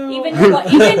 Well,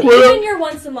 even your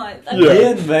once a month. I mean,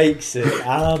 Yeah. Ben makes it.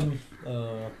 I'm.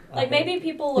 Like maybe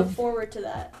people look forward to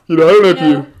that. I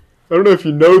don't know if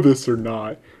you know this or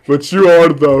not, but you are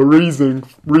the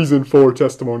reason for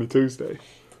Testimony Tuesday.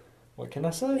 What can I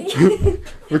say?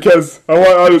 Because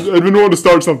I've been wanting to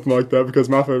start something like that because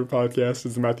my favorite podcast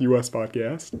is the Matthew West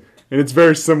podcast. And it's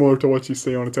very similar to what you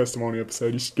see on a testimony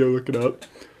episode. You should go look it up.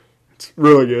 It's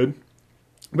really good.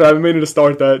 But I've been meaning to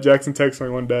start that. Jackson texted me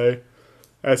one day,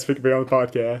 asked if he could be on the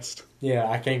podcast. Yeah,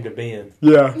 I came to Ben.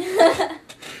 Yeah.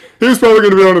 He was probably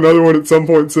going to be on another one at some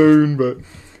point soon, but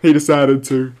he decided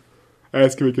to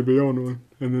ask if he could be on one.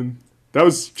 And then that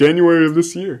was January of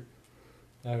this year.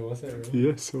 Oh, was that really?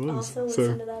 Yes, it was. Also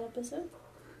listen to that episode.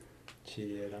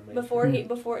 Shit, I mean. Before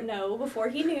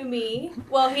he knew me.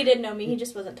 Well, he did know me. He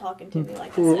just wasn't talking to me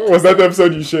like this. Was that the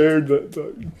episode you shared?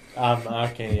 I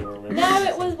can't even remember. No,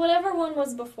 it was whatever one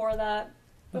was before that.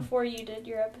 Before you did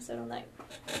your episode on that.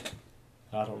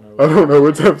 I don't know. I don't know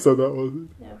which episode that was.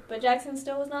 No, but Jackson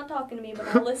still was not talking to me.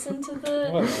 But I'll listen to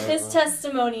Whatever. his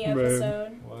testimony Man.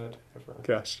 episode. Whatever.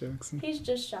 Gosh, Jackson. He's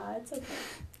just shy. It's okay.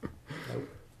 Nope.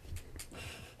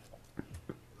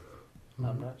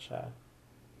 I'm not shy.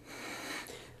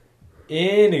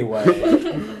 Anyway.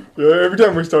 Yeah, every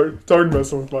time we start talking about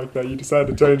something like that, you decide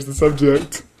to change the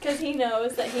subject. Because he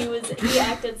knows that he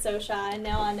acted so shy, and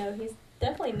now I know he's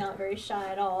definitely not very shy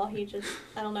at all.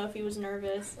 I don't know if he was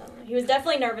nervous. I don't know. He was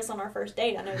definitely nervous on our first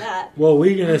date. I know that. Well,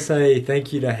 we're going to say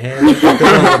thank you to Hannah for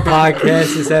being on the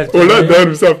podcast this afternoon. Well, not done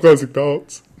himself closing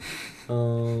thoughts.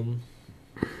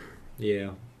 Yeah.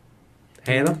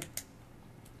 Hannah?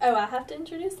 Oh, I have to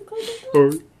introduce the closing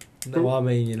Or thoughts? No, I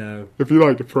mean, if you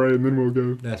like to pray, and then we'll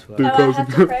go. that's what Do Oh, I closing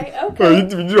have to pray? Well,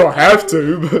 Okay. you don't have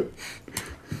to,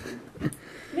 but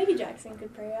Maybe Jackson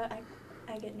could pray.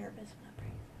 I get nervous when I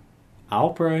pray.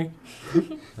 I'll pray.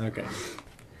 Okay.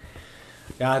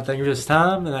 God, thank you for this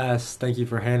time, and I thank you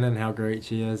for Hannah and how great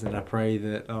she is, and I pray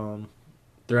that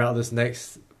throughout this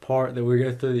next part that we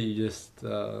go through, that you just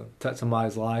touch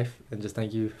somebody's life, and just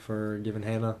thank you for giving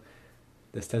Hannah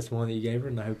this testimony that you gave her,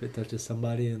 and I hope it touches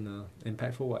somebody in an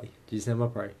impactful way. In Jesus' name I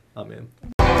pray. Amen.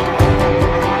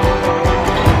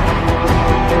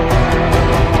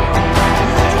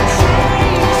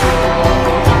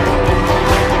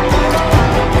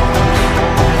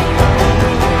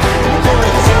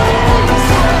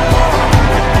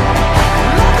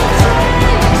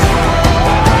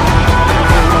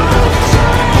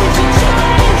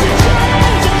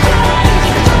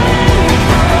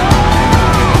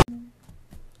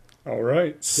 all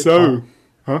right. So,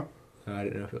 huh? I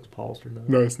didn't know if it was paused or not.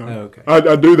 No, it's not. Oh, okay.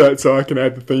 I do that so I can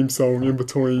add the theme song in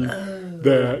between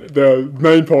the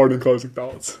main part and closing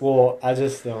thoughts. Well, I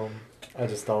just thought of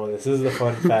this. This is a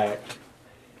fun fact.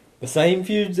 The same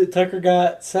fuse that Tucker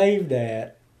got saved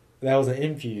at, that was an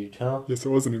infuge, huh? Yes, it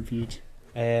was an infuge.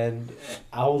 And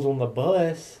I was on the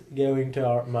bus going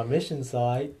to my mission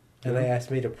site, and they asked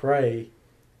me to pray,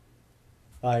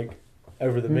 like,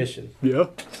 over the mission. Yeah.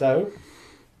 So,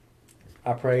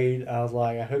 I prayed. I was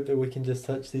like, I hope that we can just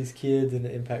touch these kids in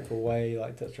an impactful way,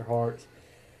 like touch their hearts.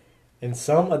 And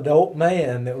some adult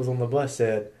man that was on the bus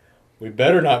said, we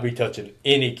better not be touching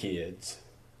any kids.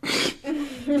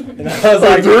 And I was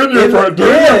like, during your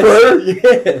prayer?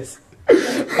 Yes.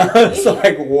 I was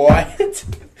like, what?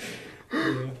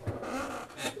 Yeah.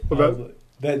 Well,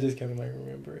 that just kind of made me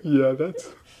remember it. Yeah, that's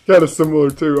kind of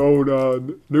similar to old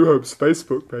New Hope's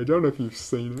Facebook page. I don't know if you've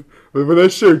seen it. But when they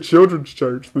showed Children's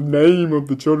Church, the name of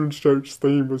the Children's Church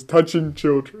theme was Touching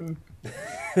Children.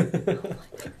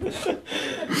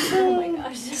 Oh my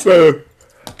gosh. So,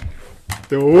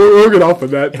 we'll get off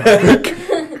of that topic.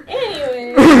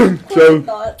 Anyway, So-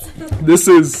 thoughts. This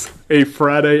is a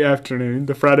Friday afternoon,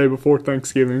 the Friday before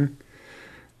Thanksgiving,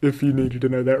 if you needed to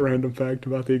know that random fact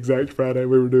about the exact Friday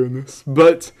we were doing this.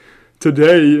 But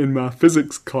today in my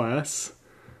physics class,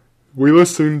 we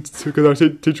listened to, because our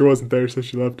teacher wasn't there, so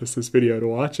she left us this video to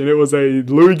watch, and it was a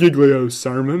Louis Giglio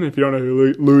sermon. If you don't know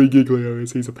who Louis Giglio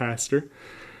is, he's a pastor.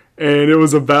 And it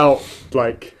was about,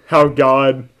 like, how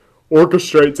God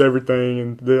orchestrates everything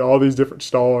and all these different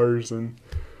stars and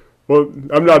well,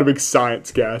 I'm not a big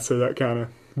science guy, so that kind of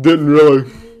didn't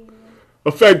really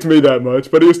affect me that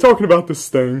much. But he was talking about this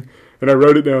thing, and I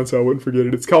wrote it down so I wouldn't forget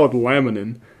it. It's called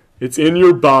laminin. It's in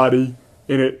your body,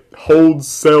 and it holds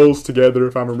cells together,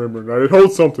 if I'm remembering right. It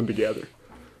holds something together.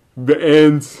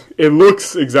 And it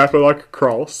looks exactly like a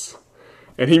cross.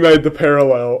 And he made the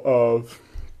parallel of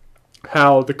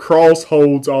how the cross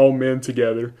holds all men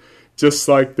together, just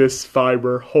like this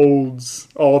fiber holds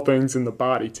all things in the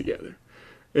body together.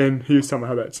 And he was talking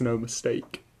about how that's no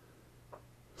mistake.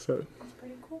 So, That's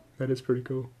pretty cool. that is pretty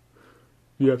cool.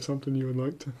 You have something you would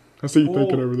like to... I see you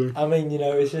thinking over there. I mean,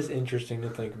 it's just interesting to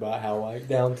think about how, like,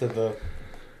 down to the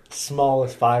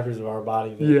smallest fibers of our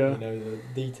body, that, Yeah. the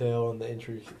detail and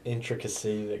the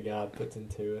intricacy that God puts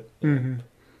into it. Mm-hmm.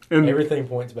 And Everything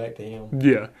points back to Him.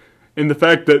 yeah. And the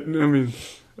fact that, I mean,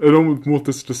 I don't want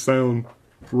this to sound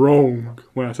wrong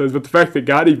when I say this, but the fact that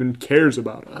God even cares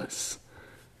about us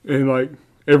and, like,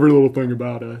 every little thing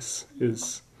about us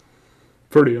is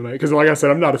pretty amazing. Because, like I said,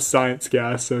 I'm not a science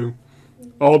guy, so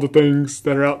all the things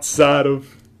that are outside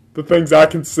of the things I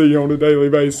can see on a daily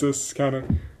basis kind of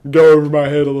go over my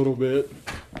head a little bit.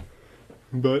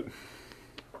 But,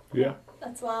 yeah.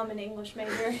 That's why I'm an English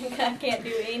major. I can't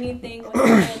do anything with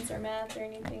science or math or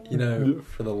anything.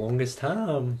 For the longest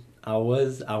time, I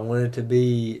wanted to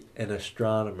be an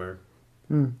astronomer.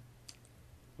 Mm.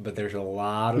 But there's a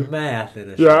lot of math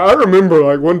in it. Yeah, I remember,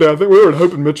 like, one day, I think we were at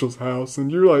Hope and Mitchell's house,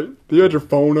 and you were, like, you had your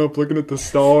phone up looking at the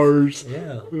stars.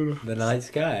 Yeah, You know. the night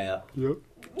sky app. Yep.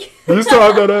 Do you still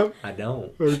have that app? I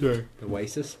don't. Okay. The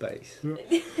waste of space.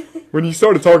 When you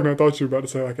started talking, I thought you were about to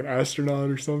say, like, an astronaut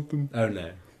or something. Oh,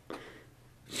 no.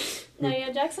 No,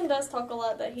 yeah, Jackson does talk a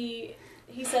lot that he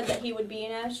said that he would be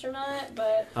an astronaut,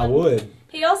 but I would.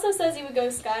 He also says he would go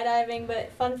skydiving,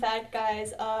 but fun fact,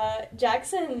 guys,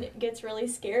 Jackson gets really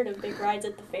scared of big rides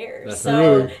at the fairs. That's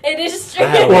so really- it is I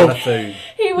had a true. lot of food.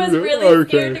 He was Yeah, really okay.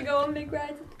 scared to go on big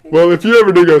rides at the fairs. Well, if you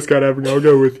ever do go skydiving, I'll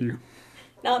go with you.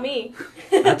 Not me.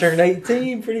 I turned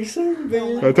 18 pretty soon,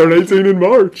 man. I turned 18 in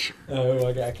March. Oh,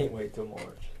 I can't wait till March.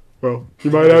 Well,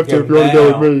 you might have to if you want to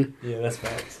go with me. Yeah, that's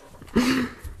facts.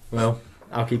 Well,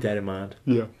 I'll keep that in mind.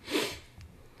 Yeah.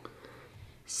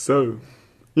 So,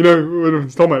 when I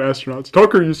was talking about astronauts,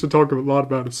 Tucker used to talk a lot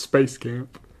about a space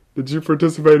camp. Did you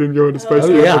participate in going to space Oh,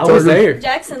 camp? yeah, with I was Tucker? there.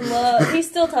 Jackson he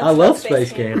still talks I about love space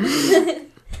space camp.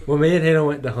 Well, me and Hannah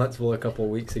went to Huntsville a couple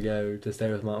of weeks ago to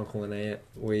stay with my uncle and aunt.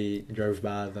 We drove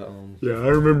by Yeah, I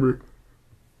remember.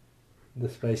 the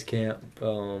space camp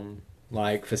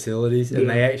facilities, and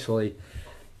Yeah. they actually,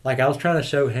 like, I was trying to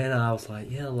show Hannah, I was like,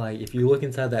 yeah, like, if you look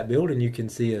inside that building, you can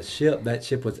see a ship. That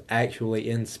ship was actually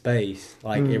in space.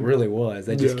 Like, it really was.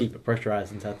 They just Yeah. keep it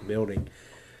pressurized inside the building.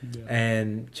 Yeah.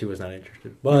 And she was not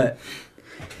interested. But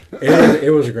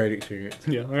it was a great experience.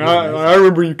 Yeah, I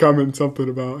remember you commenting something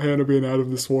about Hannah being out of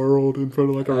this world in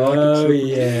front of like a rocket Oh, ship.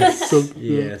 yes. So,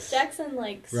 yes. Jackson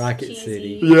likes Rocket cheesy,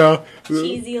 City. Yeah.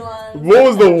 cheesy lines. What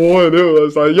was the one? It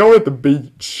was like y'all at the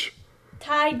beach.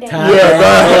 Tied down. Tie Yeah, down,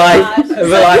 Oh my gosh, like, so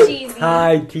like, cheesy.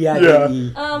 Tide,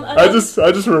 T-I-D-E. I just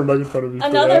remember making fun of you. for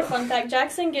Another that. fun fact,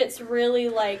 Jackson gets really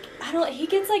he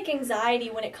gets anxiety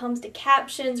when it comes to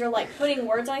captions or putting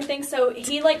words on anything, so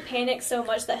he panics so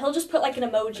much that he'll just put an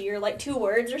emoji or 2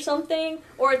 words or something,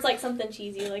 or it's something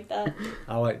cheesy like that.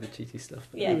 I like the cheesy stuff.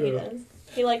 Yeah, he Yeah. does.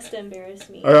 He likes to embarrass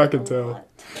me. I can a tell. lot,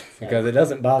 so. Because it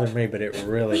doesn't bother me, but it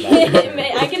really bothers me.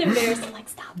 I get embarrassed. I'm like,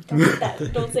 stop, don't do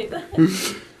that. Don't say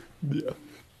that. Yeah.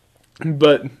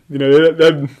 But,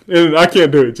 that, and I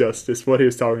can't do it justice, what he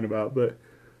was talking about, but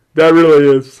that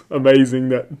really is amazing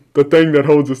that the thing that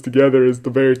holds us together is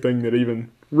the very thing that even,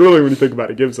 really when you think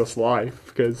about it, gives us life.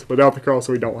 Because without the cross,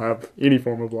 we don't have any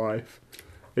form of life,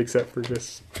 except for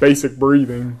just basic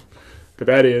breathing. But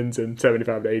that ends in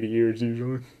 75 to 80 years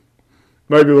usually.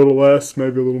 Maybe a little less,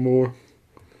 maybe a little more.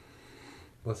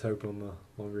 Let's hope on the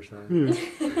longer side.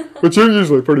 Yeah. But you're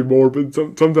usually pretty morbid.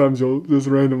 Sometimes you'll just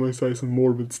randomly say some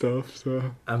morbid stuff.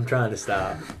 So I'm trying to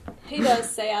stop. He does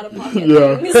say out of pocket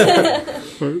Yeah.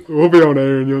 things. we'll be on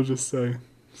air and you'll just say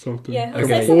something Yeah, he'll Okay.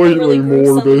 say something really completely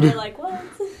gruesome, and morbid. they're like, what?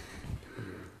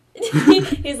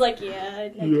 He's like, yeah,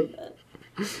 I do that.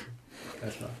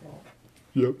 That's my fault.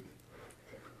 Yep.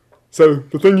 So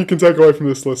the thing you can take away from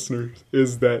this, listeners,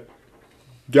 is that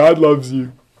God loves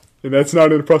you, and that's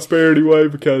not in a prosperity way,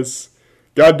 because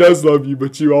God does love you,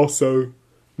 but you also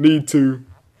need to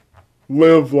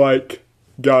live like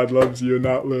God loves you and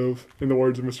not live, in the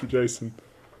words of Mr. Jason,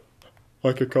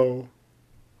 like a coal.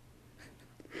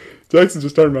 Jackson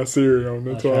just turned my Siri on.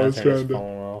 That's why I was turn trying his to.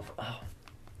 phone off. Oh,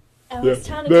 I was Yeah.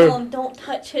 trying to No. tell him don't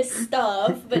touch his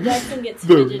stuff, but Jackson gets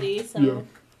No. fidgety, so. Yeah.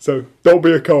 So don't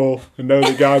be a coal and know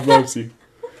that God loves you.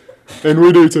 And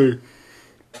we do too.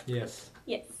 Yes.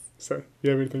 Yes. So, you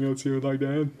have anything else you would like to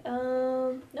add?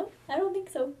 No, I don't think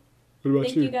so. What about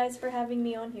Thank you guys for having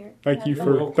me on here. Thank you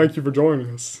welcome. thank you for joining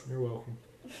us. You're welcome.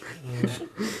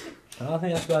 I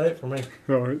think that's about it for me.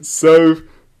 All right. So,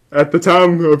 at the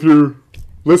time of your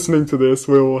listening to this,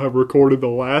 we'll have recorded the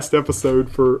last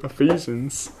episode for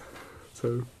Ephesians.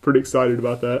 So, pretty excited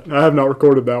about that. I have not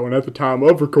recorded that one at the time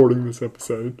of recording this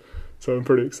episode. So, I'm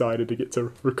pretty excited to get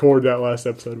to record that last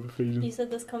episode of Ephesians. You said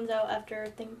this comes out after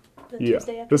the Yeah,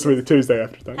 Tuesday after. this will be the Tuesday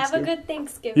after Have a Thanksgiving. good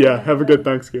Thanksgiving. Yeah, have a good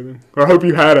Thanksgiving. Or I hope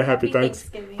you had a happy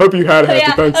Thanksgiving. Thanksgiving. Hope you had a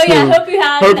happy Thanksgiving. Oh yeah, hope you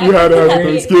had. Hope you had a happy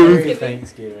Thanksgiving. Merry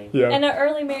Thanksgiving. Yeah. And an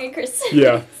early Merry Christmas.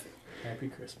 Yeah. Happy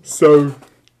Christmas. So,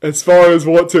 as far as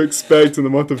what to expect in the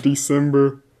month of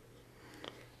December,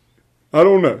 I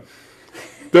don't know.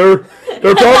 There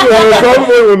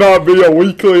probably will not be a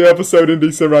weekly episode in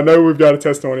December. I know we've got a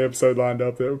testimony episode lined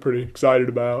up that we're pretty excited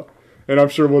about, and I'm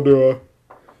sure we'll do a.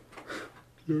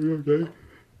 You okay?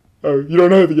 Oh, you don't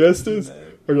know who the guest is? No.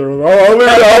 Okay, well, I'll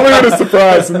leave it a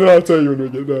surprise, and then I'll tell you when we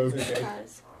get done. Okay.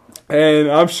 Guys. And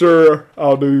I'm sure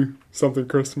I'll do something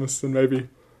Christmas and maybe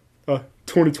a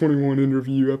 2021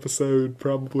 interview episode,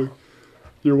 probably.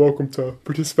 You're welcome to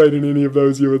participate in any of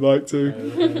those you would like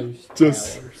to.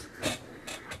 Just-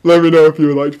 Let me know if you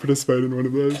would like to participate in one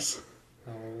of those.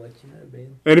 I'll let you know,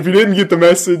 Ben. And if you didn't get the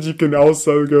message, you can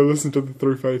also go listen to the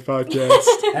Through Faith podcast.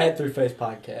 At Through Faith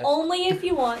podcast. Only if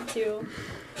you want to. Go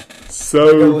So,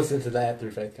 listen to that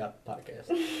Through Faith podcast.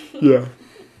 yeah.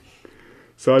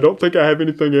 So I don't think I have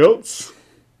anything else.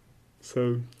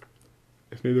 So,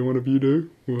 if neither one of you do,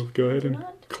 we'll go ahead Do and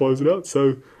not. close it out.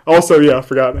 So, also, yeah, I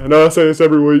forgot. I know I say this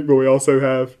every week, but we also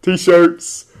have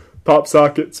t-shirts, pop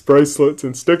sockets, bracelets,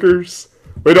 and stickers.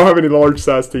 We don't have any large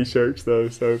size t-shirts though,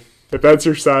 so if that's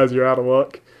your size, you're out of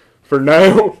luck for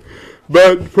now.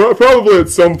 But probably at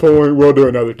some point we'll do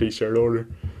another t-shirt order.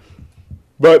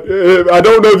 But I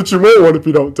don't know that you want one if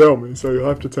you don't tell me, so you'll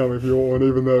have to tell me if you want one,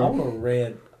 even I though, want a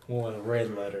red one with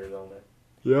red letters on it.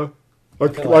 yeah. I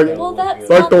Like, feel like like, Well, that's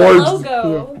Like not the the words-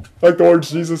 logo. like the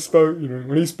words Jesus spoke, you know,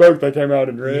 when he spoke, they came out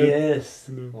in red. Yes.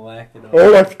 Yeah. Whack it Or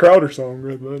on. like the Crowder song,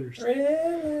 Red Letters. Red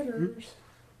letters.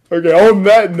 Okay, on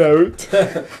that note,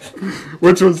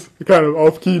 which was kind of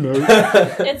off-key note,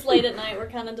 It's late at night. We're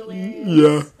kind of delirious.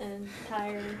 Yeah. And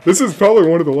tired. this is probably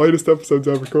one of the latest episodes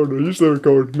I've recorded. I usually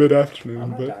record mid-afternoon, I'm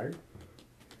not but tired.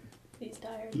 He's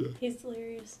tired. Yeah. He's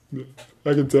delirious.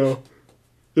 I can tell.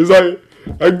 It's like,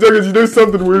 because you do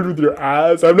something weird with your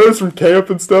eyes. I've noticed from camp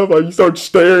and stuff, like you start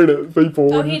staring at people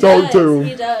Oh, when he you talk does. to He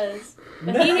them. does.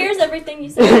 But he hears everything you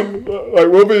say. Like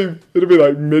it'll be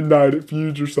like midnight at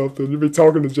Fuge or something. You'll be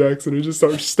talking to Jackson, he just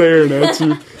starts staring at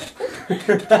you.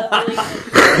 Lovely.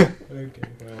 Okay,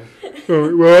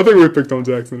 well, Well, I think we picked on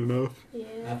Jackson enough. I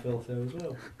Yeah. feel so as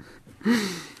well.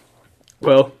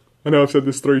 Well, I know I've said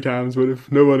this 3 times, but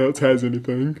if no one else has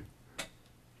anything,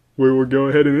 we will go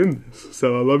ahead and end this.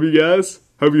 So I love you guys.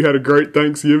 Hope you had a great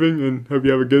Thanksgiving and hope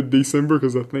you have a good December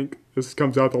because I think this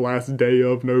comes out the last day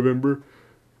of November.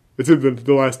 It's either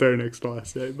the last day or next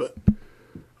last day, but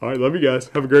all right, love you guys.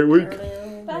 Have a great week.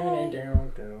 Bye.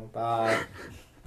 Bye.